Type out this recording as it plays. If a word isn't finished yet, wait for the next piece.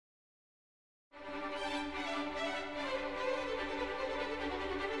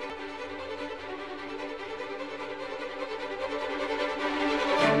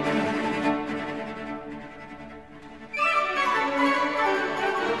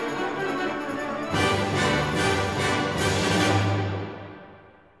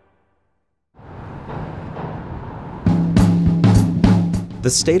The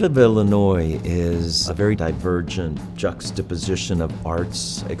state of Illinois is a very divergent juxtaposition of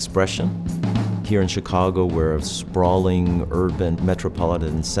arts expression. Here in Chicago, we're a sprawling urban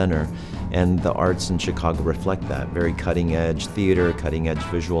metropolitan center, and the arts in Chicago reflect that. Very cutting-edge theater, cutting-edge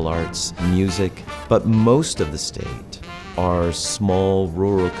visual arts, music. But most of the state are small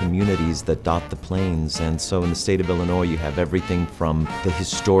rural communities that dot the plains. And so in the state of Illinois, you have everything from the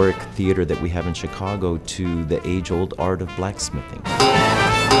historic theater that we have in Chicago to the age-old art of blacksmithing.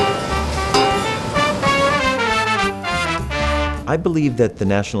 I believe that the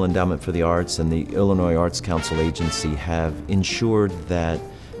National Endowment for the Arts and the Illinois Arts Council Agency have ensured that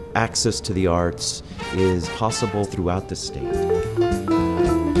access to the arts is possible throughout the state.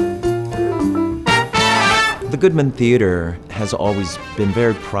 The Goodman Theater has always been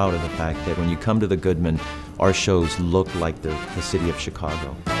very proud of the fact that when you come to the Goodman, our shows look like the city of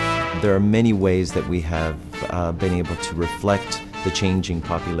Chicago. There are many ways that we have been able to reflect the changing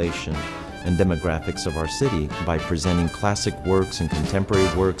population and demographics of our city by presenting classic works and contemporary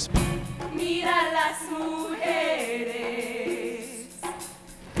works.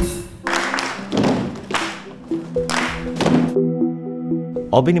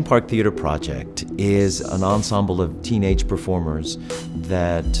 Albany Park Theater Project is an ensemble of teenage performers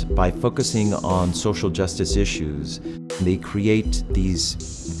that, by focusing on social justice issues, they create these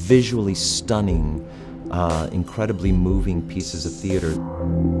visually stunning, incredibly moving pieces of theater.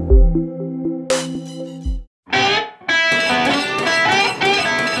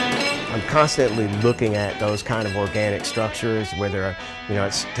 I'm constantly looking at those kind of organic structures, whether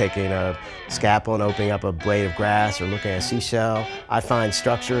it's taking a scalpel and opening up a blade of grass or looking at a seashell. I find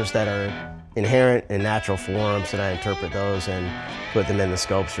structures that are inherent in natural forms, and I interpret those and put them in the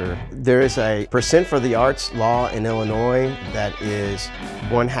sculpture. There is a percent for the arts law in Illinois that is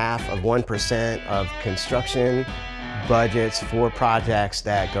 0.5% of construction budgets for projects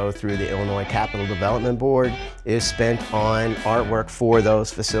that go through the Illinois Capital Development Board is spent on artwork for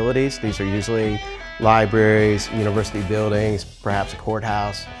those facilities. These are usually libraries, university buildings, perhaps a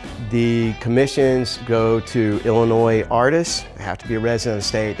courthouse. The commissions go to Illinois artists. They have to be a resident of the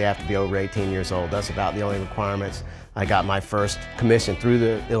state. They have to be over 18 years old. That's about the only requirements. I got my first commission through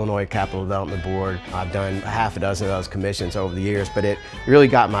the Illinois Capital Development Board. I've done half a dozen of those commissions over the years, but it really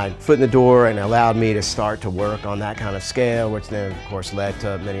got my foot in the door and allowed me to start to work on that kind of scale, which then, of course, led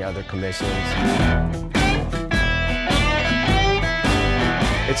to many other commissions.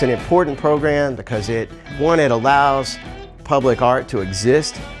 It's an important program because it allows public art to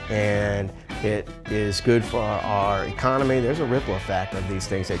exist, and it is good for our economy. There's a ripple effect of these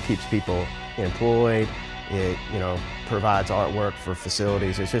things that keeps people employed. It, provides artwork for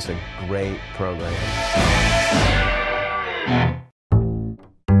facilities. It's just a great program.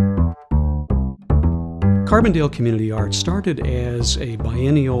 Carbondale Community Arts started as a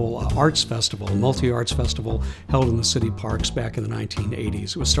biennial arts festival, a multi-arts festival held in the city parks back in the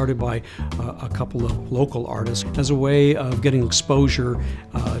 1980s. It was started by a couple of local artists as a way of getting exposure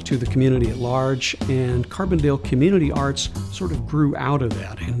to the community at large, and Carbondale Community Arts sort of grew out of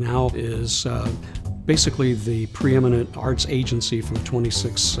that and now is basically the preeminent arts agency for the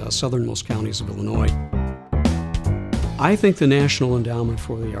 26 southernmost counties of Illinois. I think the National Endowment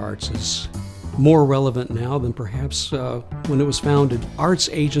for the Arts is more relevant now than perhaps when it was founded. Arts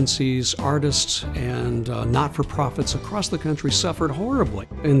agencies, artists, and not-for-profits across the country suffered horribly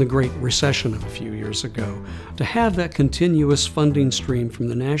in the Great Recession of a few years ago. To have that continuous funding stream from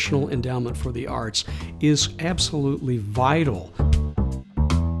the National Endowment for the Arts is absolutely vital.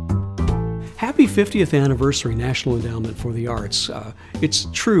 Happy 50th anniversary, National Endowment for the Arts. It's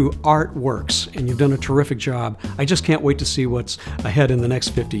true, art works, and you've done a terrific job. I just can't wait to see what's ahead in the next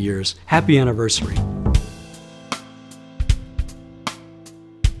 50 years. Happy anniversary.